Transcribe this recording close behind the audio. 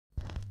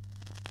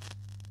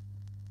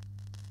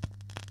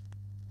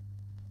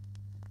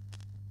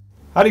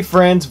Howdy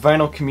friends,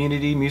 vinyl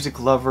community, music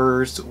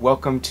lovers,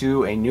 welcome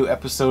to a new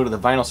episode of the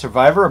Vinyl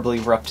Survivor. I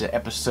believe we're up to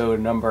episode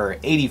number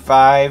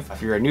 85.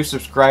 If you're a new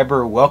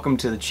subscriber, welcome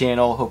to the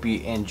channel. Hope you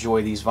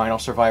enjoy these Vinyl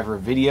Survivor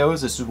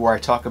videos. This is where I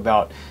talk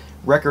about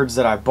records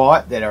that I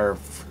bought that are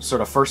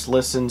sort of first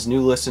listens, new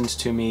listens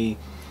to me,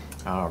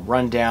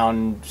 run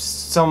down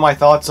some of my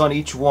thoughts on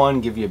each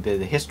one, give you a bit of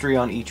the history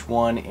on each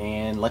one,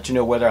 and let you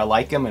know whether I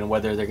like them and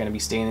whether they're going to be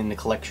staying in the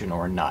collection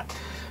or not.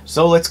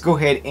 So let's go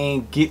ahead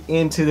and get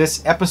into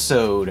this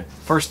episode.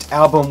 First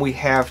album we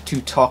have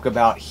to talk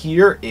about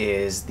here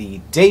is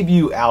the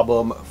debut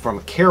album from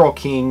Carole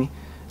King.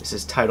 This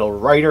is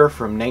titled Writer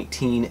from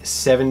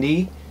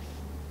 1970.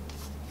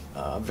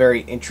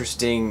 Very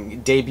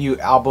interesting debut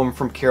album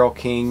from Carole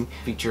King.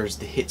 Features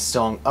the hit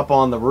song Up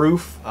on the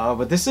Roof.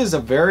 But this is a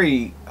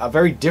very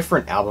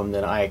different album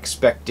than I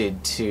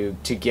expected to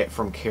get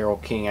from Carole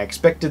King. I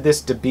expected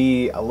this to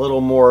be a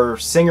little more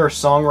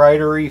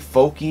singer-songwritery,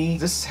 folky.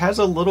 This has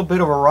a little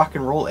bit of a rock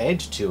and roll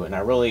edge to it, and I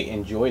really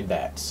enjoyed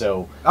that.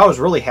 So I was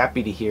really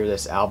happy to hear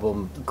this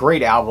album.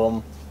 Great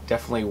album.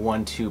 Definitely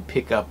one to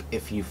pick up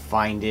if you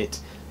find it.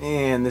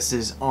 And this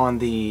is on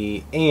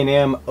the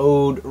A&M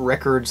Ode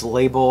Records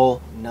label.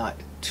 Not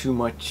too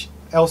much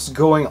else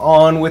going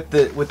on with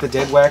the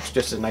Dead Wax.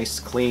 Just a nice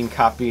clean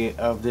copy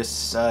of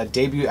this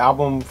debut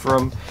album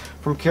from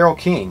Carole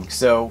King.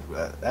 So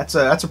that's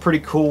a pretty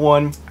cool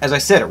one. As I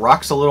said, it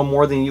rocks a little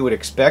more than you would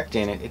expect,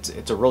 and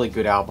it's a really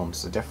good album.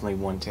 So definitely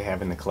one to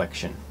have in the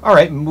collection. All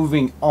right,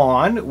 moving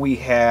on, we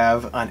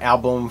have an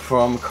album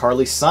from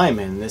Carly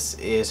Simon. This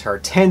is her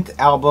 10th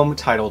album,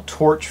 titled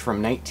Torch,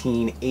 from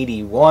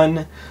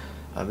 1981.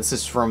 This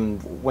is from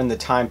when the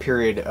time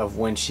period of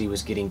when she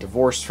was getting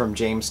divorced from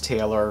James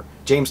Taylor.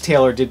 James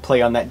Taylor did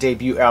play on that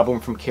debut album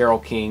from Carole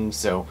King,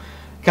 so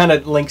kind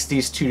of links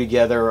these two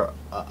together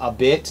a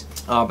bit.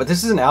 But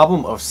this is an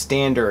album of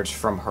standards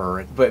from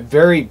her, but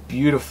very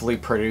beautifully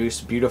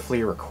produced,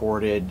 beautifully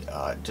recorded,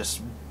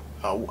 just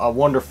a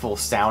wonderful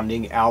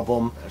sounding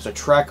album. There's a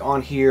track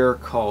on here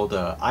called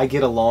I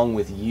Get Along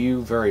With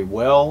You Very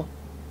Well.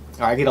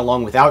 Or I Get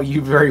Along Without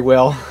You Very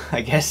Well,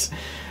 I guess.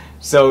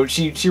 So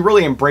she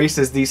really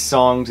embraces these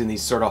songs and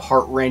these sort of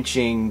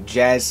heart-wrenching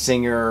jazz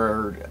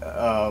singer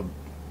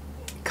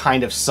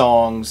kind of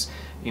songs,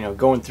 you know,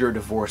 going through a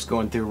divorce,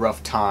 going through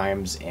rough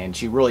times, and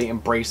she really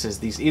embraces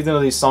these. Even though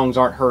these songs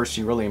aren't hers,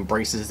 she really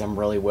embraces them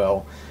really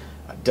well.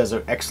 Does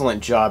an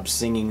excellent job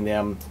singing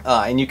them,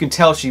 and you can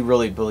tell she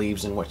really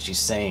believes in what she's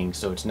saying,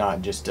 so it's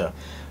not just a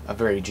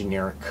very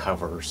generic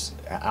covers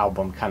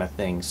album kind of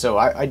thing. So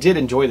I did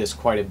enjoy this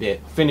quite a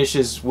bit.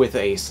 Finishes with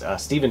a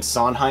Stephen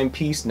Sondheim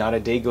piece, Not a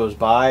Day Goes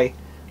By,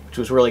 which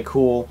was really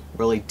cool,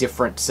 really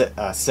different,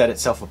 set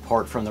itself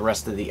apart from the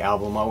rest of the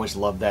album. I always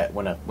love that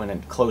when a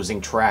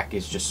closing track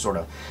is just sort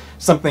of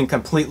something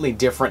completely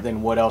different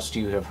than what else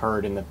you have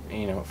heard in the,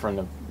 you know, from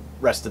the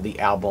rest of the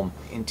album.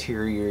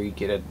 Interior, you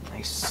get a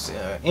nice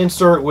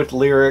insert with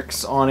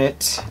lyrics on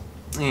it,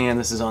 and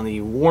this is on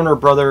the Warner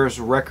Brothers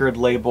record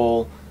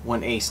label.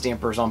 1A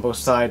stampers on both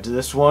sides of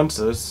this one,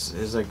 so this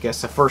is, I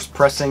guess, a first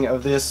pressing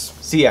of this.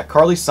 So yeah,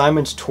 Carly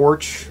Simon's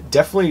Torch,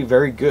 definitely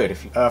very good.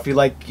 If you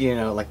like, you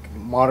know, like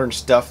modern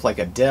stuff like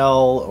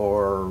Adele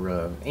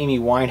or Amy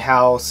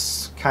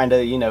Winehouse, kind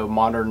of, you know,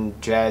 modern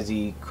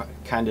jazzy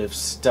kind of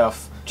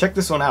stuff, check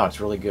this one out. It's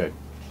really good.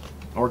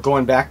 Or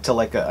going back to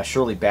like a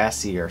Shirley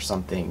Bassey or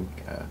something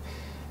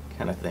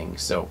kind of thing.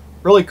 So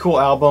really cool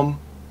album.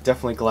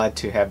 Definitely glad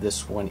to have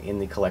this one in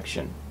the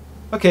collection.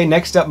 Okay,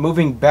 next up,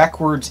 moving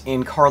backwards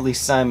in Carly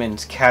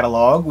Simon's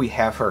catalog, we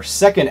have her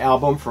second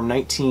album from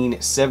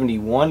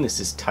 1971. This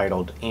is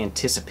titled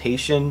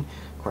Anticipation.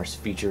 Of course,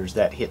 features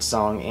that hit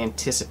song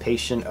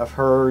Anticipation of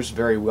hers,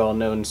 very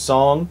well-known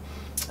song.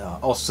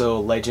 Also,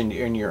 Legend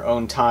in Your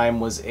Own Time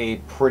was a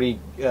pretty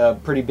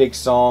big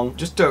song.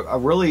 Just a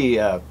really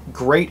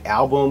great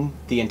album.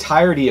 The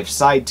entirety of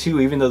Side 2,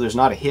 even though there's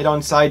not a hit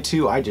on Side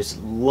 2, I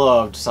just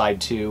loved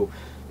Side 2.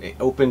 It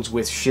opens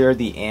with Share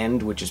the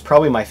End, which is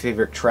probably my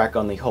favorite track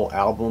on the whole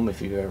album. If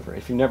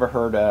you've never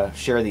heard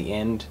Share the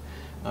End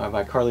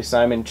by Carly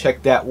Simon,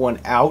 check that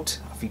one out.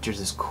 It features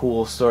this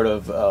cool sort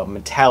of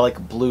metallic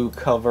blue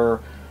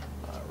cover.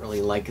 Really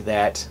like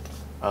that.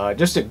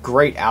 Just a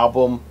great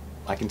album.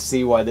 I can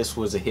see why this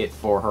was a hit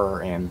for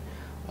her, and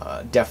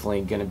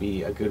definitely going to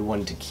be a good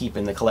one to keep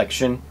in the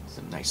collection.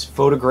 Some nice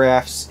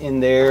photographs in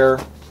there,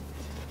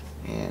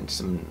 and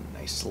some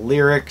nice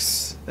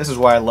lyrics. This is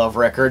why I love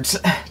records.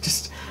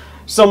 Just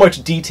so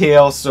much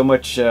detail, so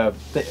much to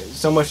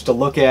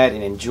look at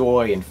and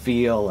enjoy and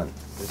feel, and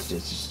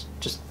it's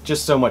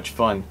just so much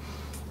fun.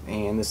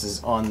 And this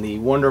is on the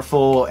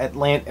wonderful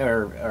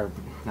Elektra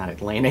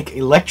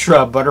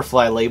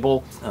Butterfly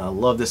label.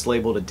 Love this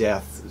label to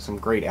death. Some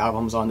great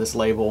albums on this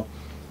label.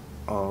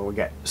 We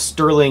got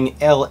Sterling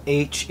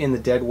LH in the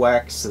Dead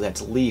Wax, so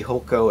that's Lee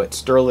Holko at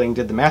Sterling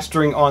did the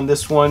mastering on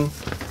this one.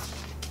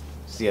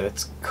 So yeah,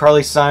 that's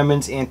Carly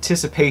Simon's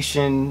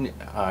Anticipation.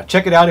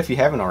 Check it out if you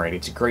haven't already.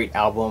 It's a great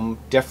album.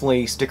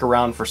 Definitely stick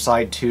around for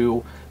Side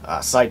 2.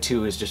 Side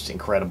 2 is just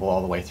incredible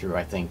all the way through,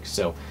 I think.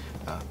 So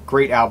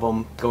great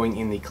album going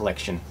in the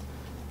collection.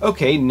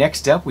 Okay,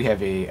 next up we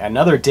have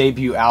another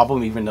debut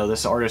album, even though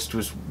this artist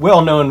was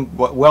well known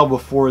well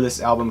before this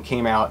album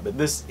came out, but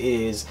this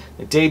is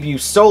the debut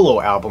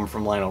solo album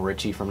from Lionel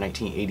Richie from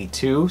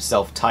 1982,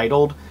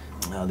 self-titled.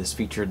 This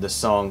featured the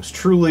songs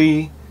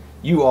Truly,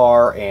 You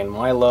Are, and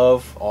My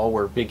Love. All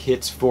were big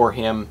hits for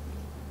him.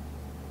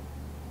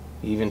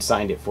 He even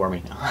signed it for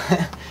me.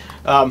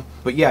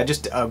 But yeah,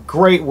 just a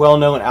great,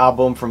 well-known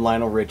album from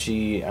Lionel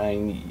Richie.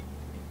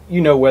 You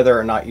know whether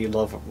or not you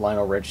love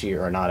Lionel Richie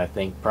or not. I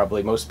think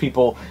probably most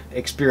people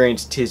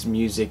experienced his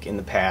music in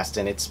the past,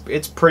 and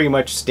it's pretty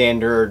much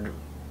standard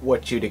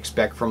what you'd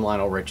expect from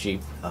Lionel Richie.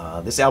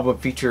 This album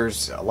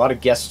features a lot of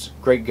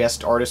great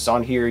guest artists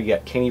on here. You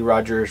got Kenny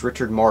Rogers,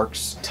 Richard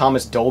Marx,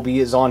 Thomas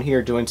Dolby is on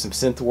here doing some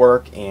synth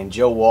work, and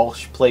Joe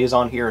Walsh plays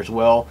on here as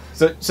well.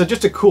 So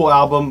just a cool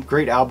album,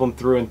 great album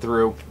through and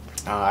through.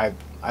 I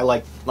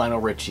like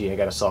Lionel Richie. I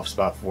got a soft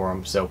spot for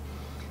him. So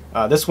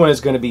this one is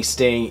going to be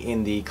staying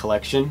in the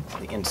collection.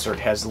 The insert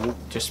has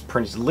just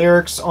printed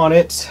lyrics on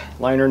it,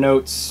 liner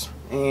notes,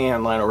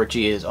 and Lionel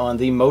Richie is on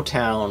the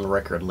Motown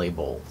record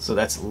label. So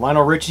that's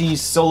Lionel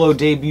Richie's solo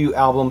debut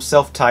album,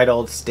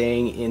 self-titled,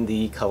 staying in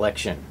the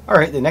collection.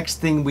 Alright, the next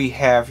thing we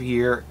have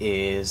here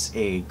is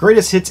a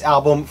greatest hits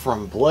album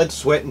from Blood,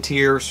 Sweat, and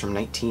Tears from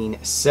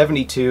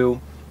 1972.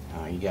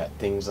 You got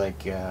things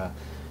like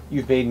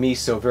You've Made Me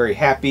So Very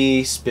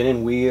Happy,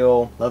 Spinning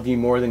Wheel, Love You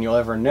More Than You'll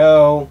Ever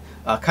Know.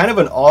 Kind of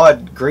an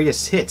odd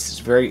greatest hits. It's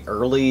very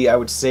early, I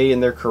would say,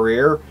 in their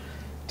career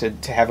to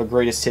have a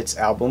greatest hits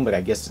album, but I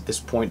guess at this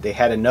point they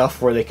had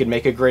enough where they could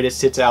make a greatest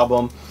hits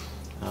album.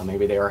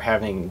 Maybe they were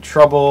having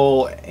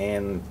trouble,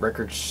 and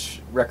record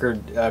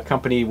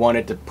company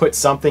wanted to put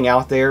something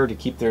out there to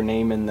keep their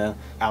name in the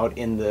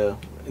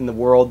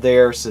world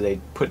there, so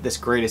they put this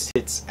greatest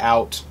hits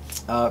out.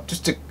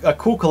 Just a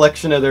cool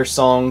collection of their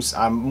songs.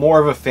 I'm more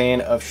of a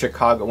fan of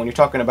Chicago. When you're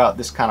talking about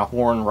this kind of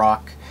horn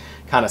rock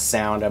kind of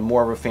sound, I'm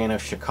more of a fan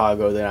of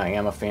Chicago than I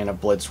am a fan of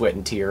Blood, Sweat,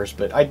 and Tears,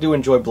 but I do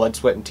enjoy Blood,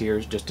 Sweat, and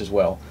Tears just as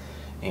well.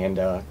 And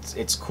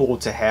it's cool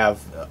to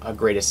have a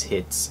greatest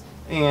hits.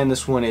 And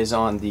this one is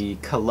on the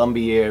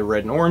Columbia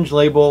Red and Orange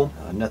label.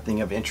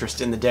 Nothing of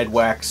interest in the Dead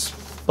Wax.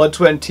 Blood,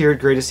 Sweat, and Tears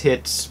greatest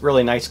hits.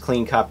 Really nice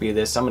clean copy of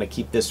this. I'm going to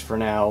keep this for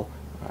now.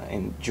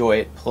 Enjoy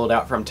it, pull it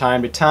out from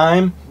time to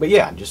time. But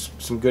yeah, just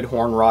some good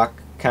horn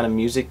rock kind of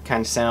music,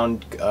 kind of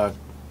sound.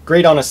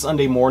 Great on a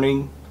Sunday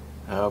morning,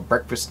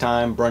 breakfast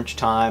time, brunch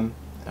time.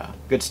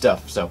 Good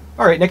stuff. So,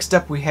 alright, next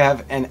up we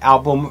have an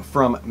album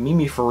from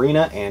Mimi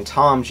Farina and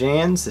Tom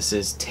Jans. This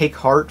is Take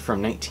Heart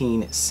from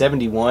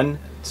 1971.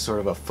 It's sort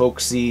of a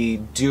folksy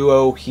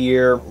duo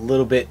here, a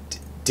little bit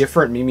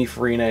different. Mimi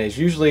Farina is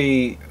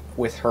usually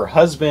with her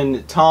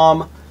husband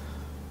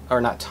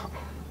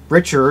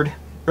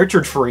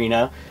Richard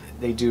Farina.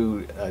 They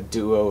do a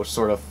duo,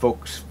 sort of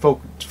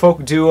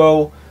folk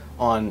duo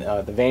on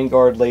the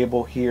Vanguard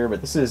label here,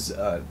 but this is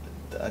a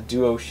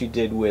duo she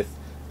did with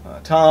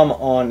Tom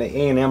on the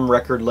A&M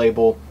record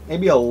label.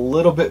 Maybe a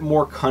little bit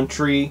more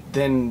country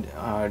than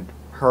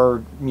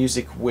her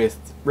music with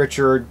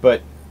Richard,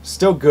 but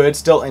still good,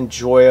 still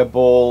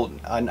enjoyable.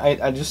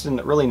 I just a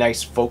really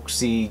nice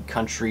folksy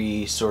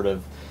country sort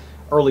of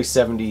early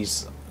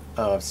 70s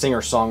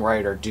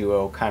singer-songwriter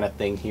duo kind of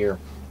thing here.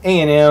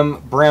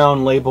 A&M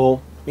Brown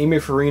label. Mimi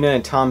Farina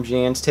and Tom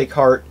Jans, Take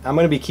Heart. I'm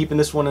going to be keeping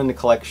this one in the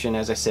collection.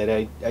 As I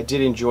said, I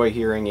did enjoy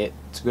hearing it.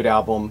 It's a good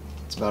album.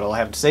 That's about all I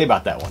have to say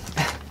about that one.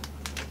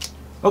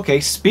 Okay,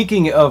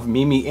 speaking of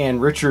Mimi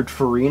and Richard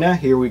Farina,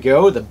 here we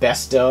go. The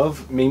best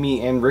of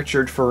Mimi and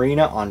Richard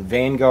Farina on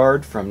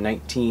Vanguard from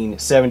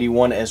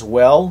 1971 as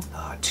well.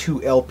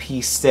 2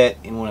 LP set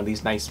in one of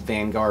these nice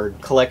Vanguard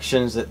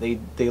collections that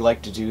they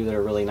like to do that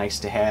are really nice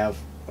to have.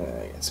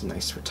 Got some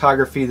nice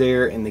photography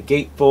there in the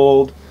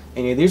gatefold.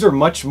 And these are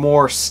much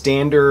more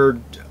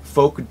standard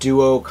folk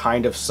duo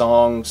kind of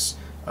songs.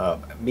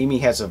 Mimi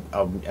has an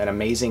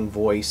amazing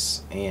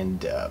voice,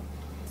 and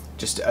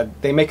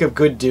they make a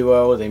good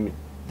duo. The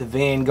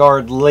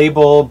Vanguard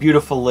label,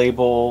 beautiful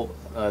label.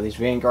 These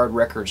Vanguard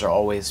records are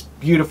always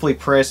beautifully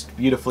pressed,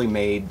 beautifully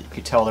made. You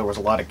could tell there was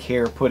a lot of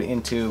care put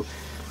into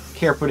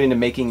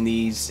making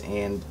these,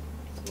 and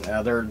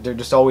they're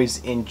just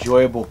always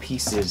enjoyable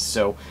pieces.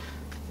 So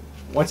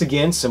once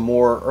again, some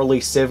more early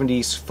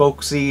 70s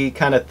folksy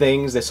kind of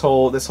things. This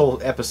whole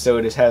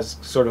episode has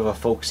sort of a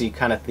folksy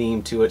kind of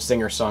theme to it,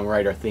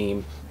 singer-songwriter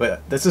theme.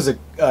 But this is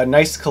a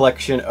nice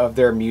collection of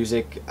their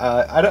music.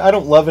 I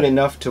don't love it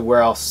enough to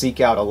where I'll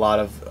seek out a lot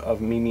of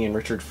Mimi and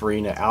Richard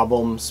Farina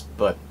albums,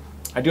 but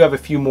I do have a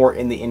few more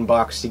in the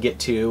inbox to get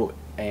to,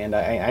 and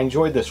I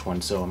enjoyed this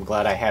one, so I'm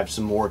glad I have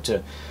some more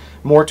to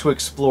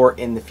explore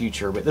in the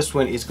future. But this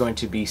one is going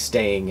to be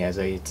staying as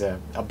it's a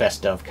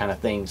best of kind of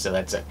thing, so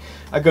that's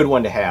a good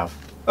one to have.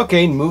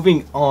 Okay,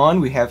 moving on,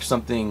 we have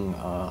something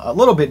a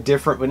little bit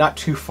different, but not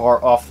too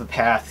far off the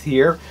path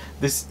here.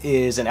 This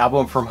is an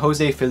album from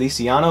Jose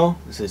Feliciano.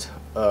 This is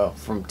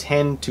from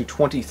 10 to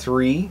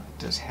 23. It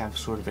does have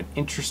sort of an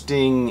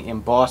interesting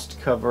embossed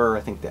cover.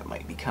 I think that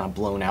might be kind of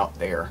blown out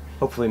there.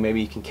 Hopefully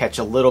maybe you can catch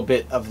a little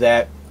bit of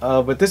that.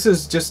 But this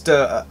is just,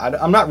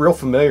 I'm not real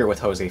familiar with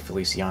Jose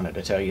Feliciano,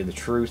 to tell you the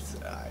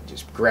truth. I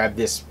just grabbed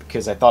this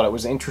because I thought it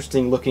was an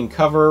interesting looking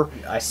cover.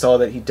 I saw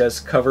that he does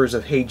covers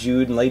of Hey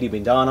Jude and Lady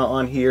Madonna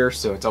on here,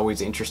 so it's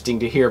always interesting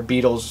to hear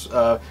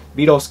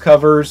Beatles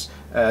covers,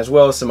 as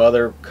well as some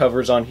other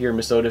covers on here.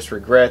 Miss Otis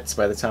Regrets,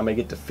 By the Time I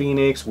Get to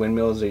Phoenix,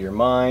 Windmills of Your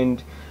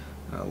Mind,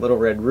 Little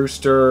Red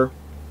Rooster.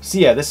 So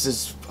yeah, this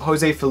is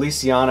Jose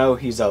Feliciano.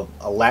 He's a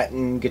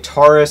Latin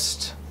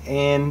guitarist,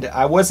 and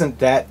I wasn't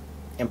that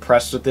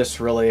impressed with this,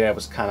 really. I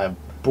was kind of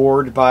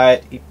bored by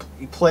it.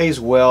 He plays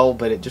well,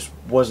 but it just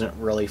wasn't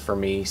really for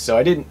me. So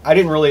I didn't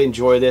really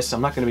enjoy this.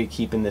 I'm not going to be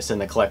keeping this in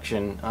the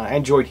collection. I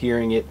enjoyed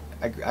hearing it.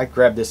 I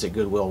grabbed this at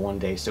Goodwill one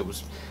day, so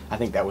I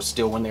think that was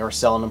still when they were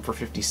selling them for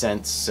 50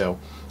 cents. So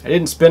I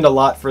didn't spend a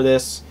lot for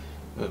this.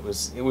 It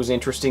was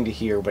interesting to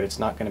hear, but it's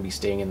not going to be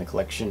staying in the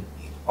collection.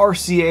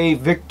 RCA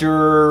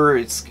Victor,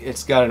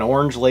 it's got an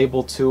orange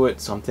label to it,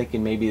 so I'm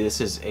thinking maybe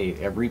this is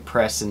a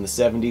repress in the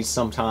 70s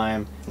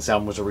sometime. This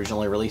album was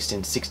originally released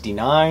in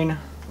 '69. I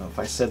don't know if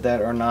I said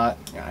that or not.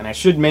 And I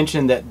should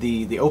mention that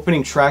the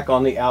opening track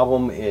on the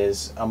album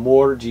is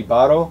Amor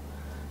Gibaro,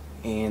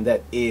 and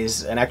that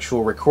is an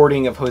actual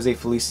recording of Jose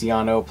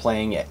Feliciano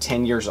playing at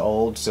 10 years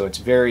old, so it's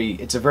a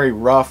very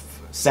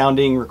rough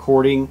sounding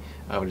recording,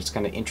 but it's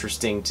kind of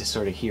interesting to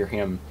sort of hear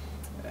him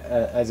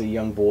as a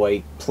young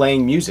boy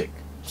playing music.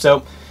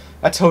 So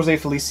that's Jose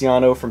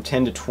Feliciano from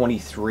 10 to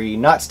 23.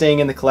 Not staying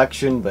in the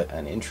collection, but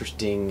an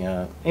interesting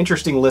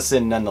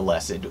listen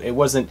nonetheless. It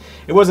wasn't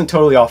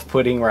totally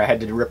off-putting where I had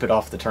to rip it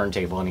off the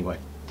turntable anyway.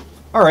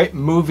 Alright,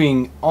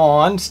 moving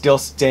on, still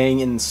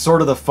staying in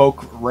sort of the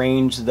folk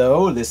range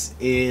though. This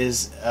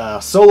is a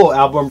solo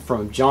album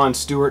from Jon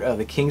Stewart of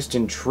the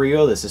Kingston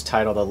Trio. This is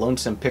titled A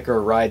Lonesome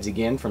Picker Rides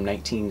Again from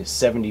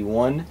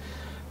 1971.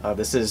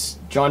 This is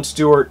Jon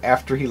Stewart,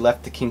 after he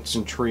left the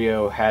Kingston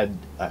Trio, had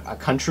a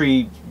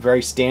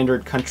very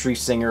standard country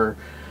singer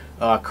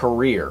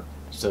career.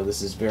 So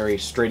this is very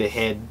straight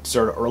ahead,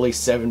 sort of early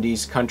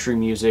 70s country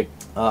music.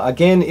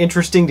 Again,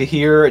 interesting to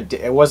hear.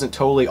 It wasn't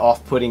totally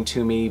off-putting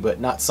to me, but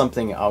not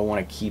something I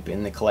want to keep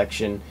in the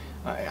collection.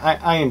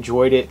 I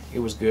enjoyed it. It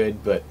was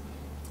good, but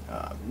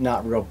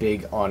not real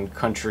big on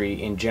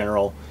country in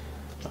general,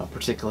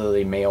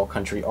 particularly male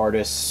country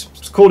artists.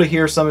 It's cool to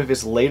hear some of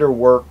his later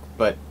work,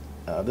 but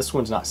this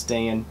one's not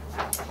staying.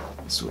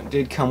 This one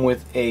did come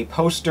with a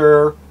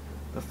poster,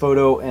 a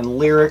photo, and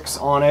lyrics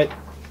on it.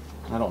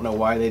 I don't know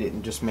why they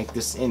didn't just make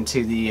this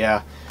into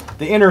the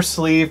inner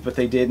sleeve, but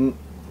they didn't.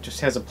 It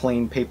just has a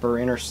plain paper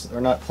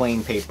or not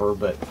plain paper,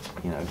 but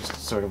you know, just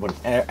sort of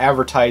an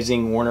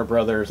advertising Warner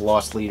Brothers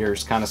Lost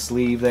Leaders kind of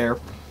sleeve there.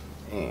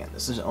 And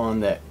this is on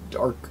that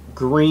dark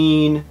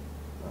green,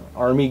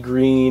 army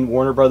green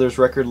Warner Brothers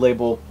record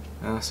label.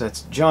 So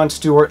that's Jon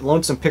Stewart,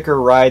 Lonesome Picker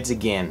Rides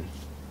Again.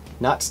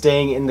 Not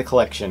staying in the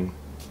collection.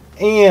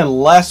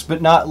 And last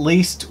but not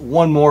least,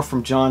 one more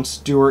from Jon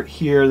Stewart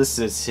here. This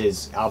is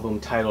his album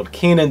titled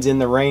Cannons in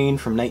the Rain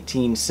from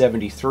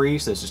 1973.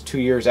 So this is 2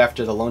 years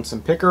after The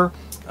Lonesome Picker.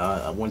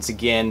 Once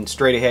again,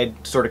 straight ahead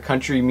sort of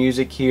country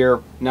music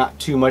here. Not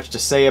too much to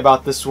say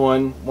about this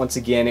one. Once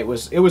again, it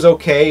was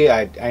okay.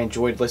 I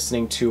enjoyed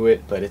listening to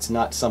it, but it's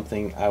not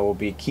something I will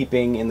be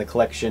keeping in the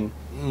collection.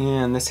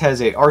 And this has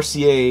a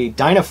RCA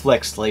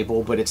Dynaflex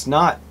label, but it's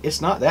not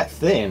that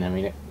thin. I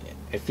mean,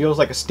 it feels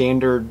like a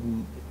standard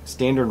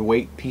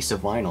weight piece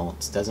of vinyl.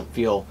 It doesn't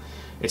feel,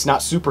 it's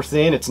not super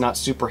thin, it's not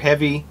super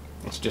heavy,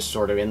 it's just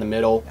sort of in the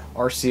middle.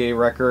 RCA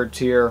records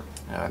here.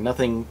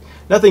 Nothing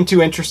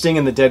too interesting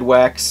in the dead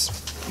wax.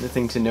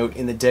 Nothing to note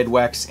in the dead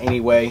wax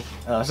anyway.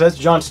 So that's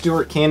Jon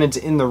Stewart, Cannons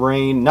in the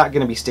Rain. Not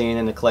going to be staying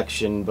in the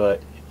collection,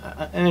 but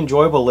an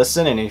enjoyable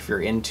listen, and if you're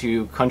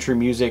into country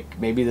music,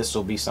 maybe this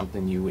will be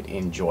something you would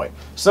enjoy.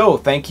 So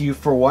thank you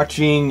for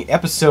watching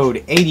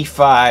episode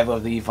 85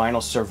 of the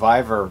Vinyl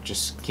Survivor.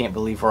 Just can't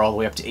believe we're all the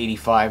way up to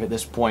 85 at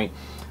this point.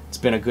 It's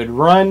been a good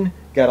run.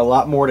 Got a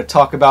lot more to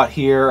talk about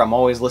here. I'm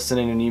always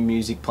listening to new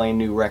music, playing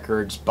new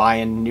records,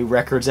 buying new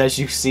records. As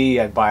you see,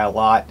 I buy a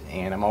lot,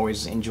 and I'm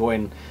always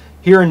enjoying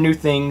hearing new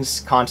things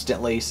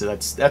constantly. So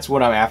that's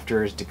what I'm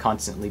after, is to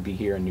constantly be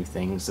hearing new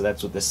things. So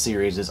that's what this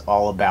series is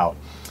all about.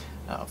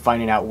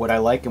 Finding out what I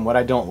like and what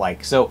I don't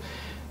like. So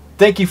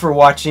thank you for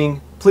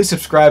watching. Please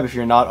subscribe if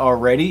you're not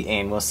already,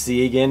 and we'll see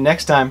you again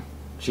next time.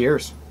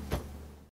 Cheers.